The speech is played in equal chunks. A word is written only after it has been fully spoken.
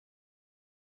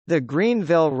The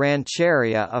Greenville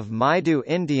Rancheria of Maidu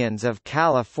Indians of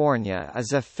California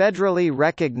is a federally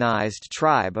recognized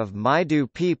tribe of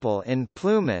Maidu people in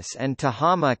Plumas and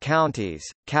Tehama counties,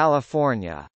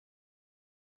 California.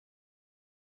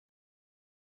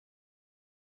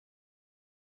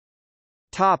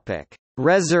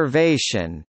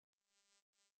 Reservation.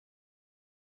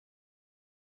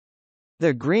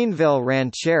 The Greenville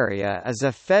Rancheria is a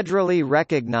federally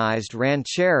recognized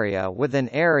rancheria with an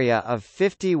area of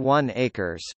 51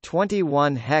 acres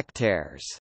 (21 hectares).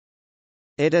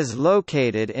 It is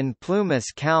located in Plumas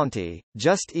County,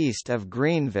 just east of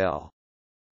Greenville.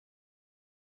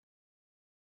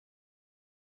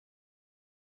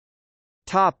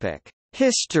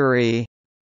 History.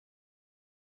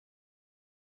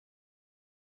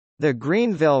 The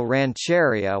Greenville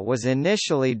Rancheria was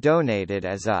initially donated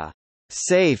as a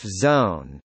safe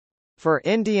zone for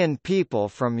Indian people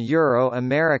from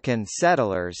Euro-American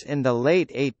settlers in the late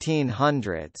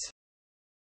 1800s.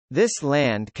 This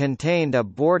land contained a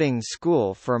boarding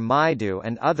school for Maidu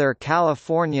and other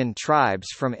Californian tribes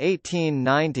from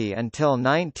 1890 until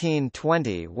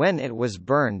 1920 when it was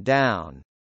burned down.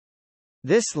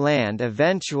 This land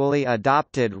eventually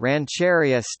adopted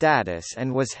rancheria status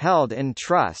and was held in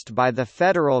trust by the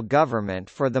federal government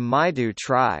for the Maidu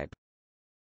tribe.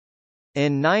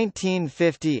 In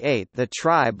 1958 the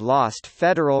tribe lost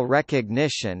federal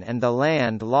recognition and the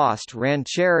land lost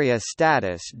rancheria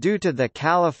status due to the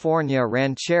California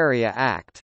Rancheria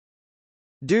Act.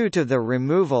 Due to the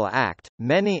Removal Act,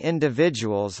 many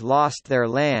individuals lost their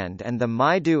land and the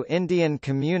Maidu Indian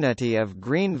community of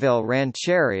Greenville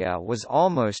Rancheria was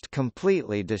almost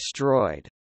completely destroyed.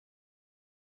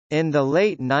 In the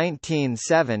late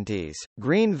 1970s,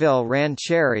 Greenville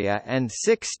Rancheria and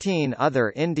 16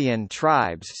 other Indian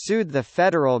tribes sued the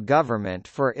federal government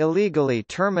for illegally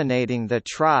terminating the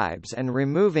tribes and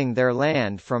removing their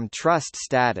land from trust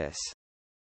status.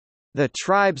 The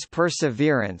tribe's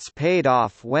perseverance paid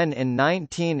off when in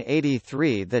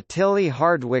 1983 the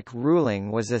Tilley-Hardwick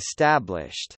ruling was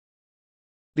established.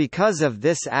 Because of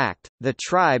this act, the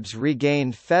tribes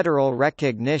regained federal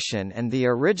recognition and the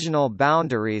original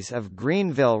boundaries of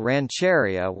Greenville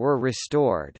Rancheria were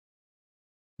restored.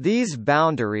 These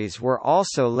boundaries were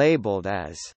also labeled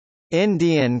as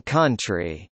Indian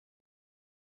Country.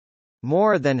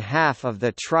 More than half of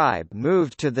the tribe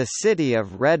moved to the city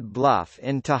of Red Bluff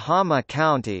in Tehama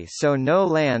County, so no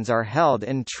lands are held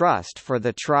in trust for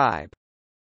the tribe.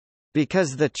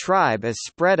 Because the tribe is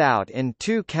spread out in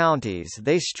 2 counties,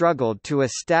 they struggled to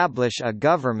establish a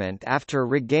government after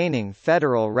regaining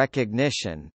federal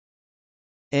recognition.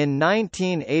 In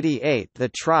 1988 the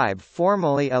tribe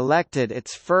formally elected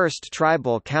its first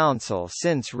tribal council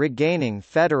since regaining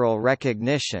federal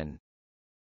recognition.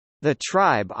 The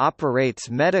tribe operates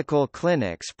medical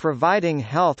clinics providing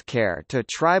health care to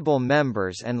tribal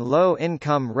members and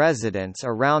low-income residents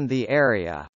around the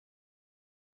area.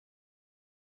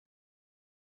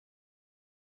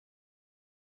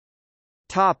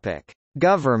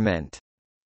 Government.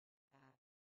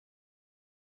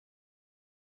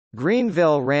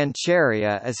 Greenville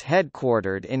Rancheria is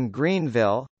headquartered in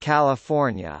Greenville,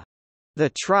 California.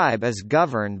 The tribe is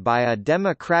governed by a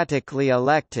democratically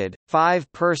elected,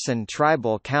 5-person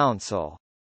tribal council.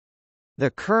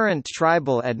 The current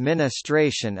tribal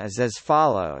administration is as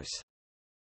follows.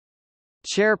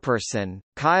 Chairperson,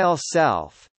 Kyle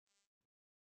Self.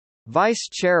 Vice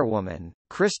Chairwoman,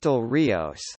 Crystal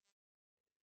Rios.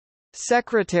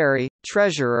 Secretary,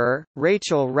 Treasurer,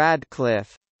 Rachel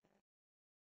Radcliffe.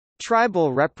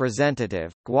 Tribal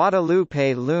Representative,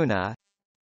 Guadalupe Luna.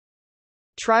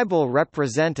 Tribal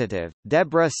Representative,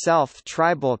 Deborah Self.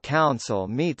 Tribal Council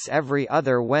meets every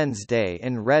other Wednesday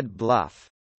in Red Bluff.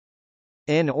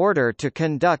 In order to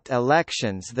conduct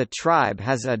elections, the tribe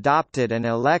has adopted an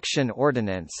election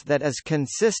ordinance that is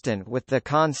consistent with the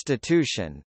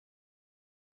Constitution.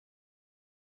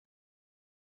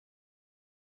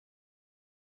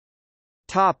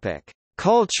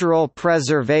 Cultural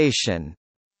preservation.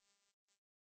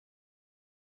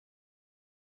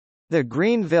 The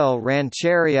Greenville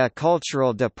Rancheria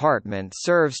Cultural Department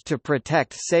serves to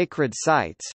protect sacred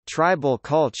sites, tribal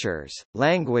cultures,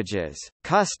 languages,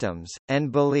 customs,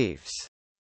 and beliefs.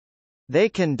 They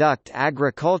conduct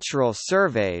agricultural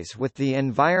surveys with the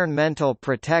Environmental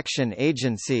Protection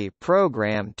Agency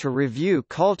program to review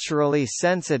culturally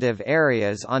sensitive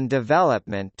areas on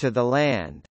development to the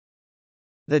land.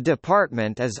 The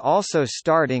department is also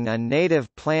starting a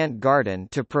native plant garden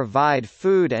to provide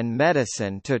food and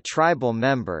medicine to tribal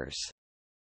members.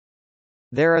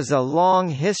 There is a long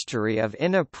history of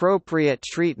inappropriate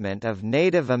treatment of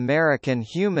Native American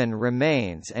human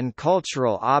remains and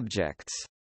cultural objects.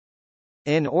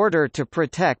 In order to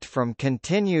protect from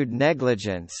continued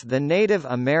negligence, the Native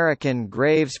American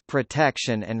Graves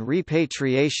Protection and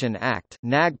Repatriation Act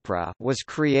 (NAGPRA) was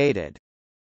created.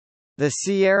 The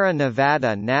Sierra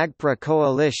Nevada NAGPRA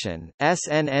Coalition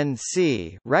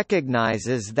 (SNNC)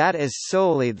 recognizes that is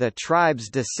solely the tribe's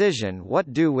decision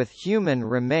what do with human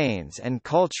remains and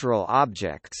cultural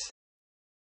objects.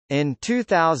 In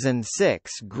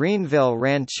 2006, Greenville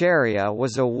Rancheria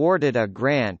was awarded a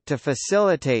grant to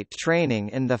facilitate training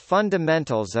in the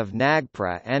fundamentals of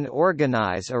NAGPRA and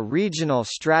organize a regional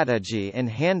strategy in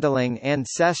handling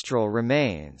ancestral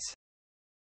remains.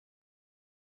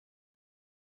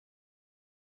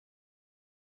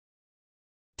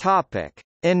 Topic: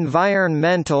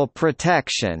 Environmental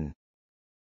protection.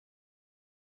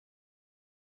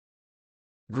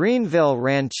 Greenville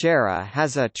Rancheria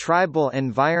has a tribal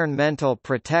environmental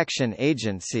protection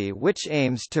agency which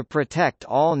aims to protect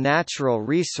all natural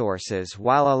resources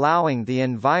while allowing the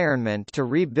environment to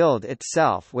rebuild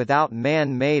itself without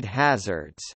man-made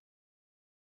hazards.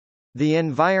 The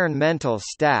environmental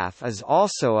staff is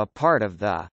also a part of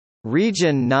the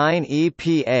Region 9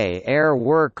 EPA Air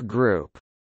Work Group,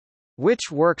 which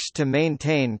works to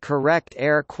maintain correct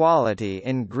air quality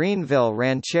in Greenville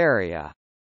Rancheria.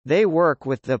 They work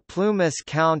with the Plumas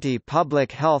County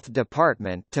Public Health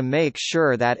Department to make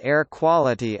sure that air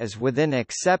quality is within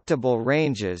acceptable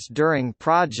ranges during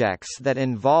projects that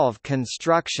involve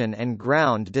construction and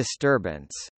ground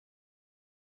disturbance.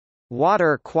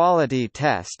 Water quality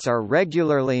tests are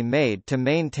regularly made to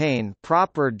maintain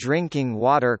proper drinking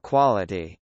water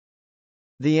quality.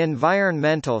 The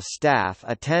environmental staff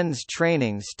attends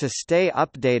trainings to stay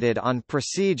updated on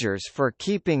procedures for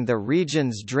keeping the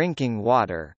region's drinking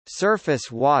water,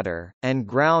 surface water, and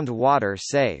groundwater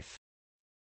safe.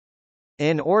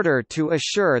 In order to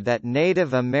assure that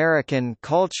Native American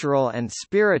cultural and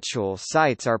spiritual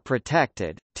sites are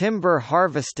protected, timber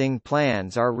harvesting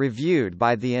plans are reviewed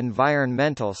by the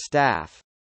environmental staff.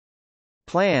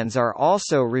 Plans are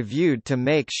also reviewed to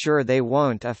make sure they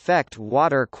won't affect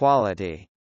water quality.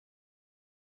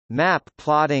 Map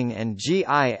plotting and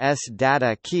GIS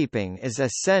data keeping is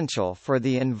essential for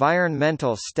the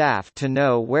environmental staff to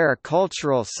know where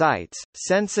cultural sites,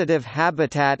 sensitive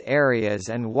habitat areas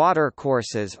and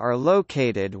watercourses are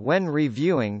located when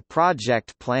reviewing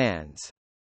project plans.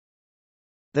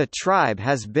 The tribe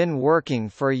has been working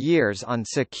for years on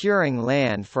securing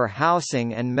land for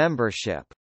housing and membership.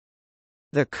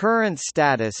 The current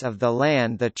status of the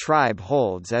land the tribe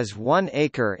holds is 1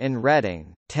 acre in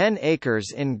Redding, 10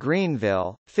 acres in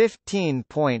Greenville,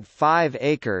 15.5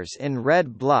 acres in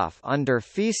Red Bluff under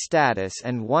fee status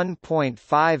and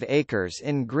 1.5 acres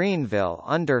in Greenville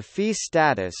under fee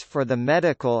status for the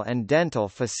medical and dental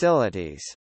facilities.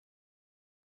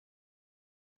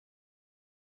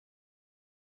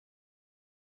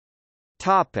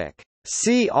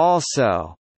 See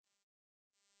also: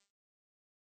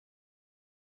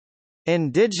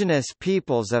 Indigenous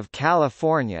peoples of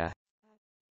California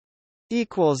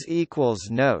 ==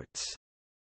 Notes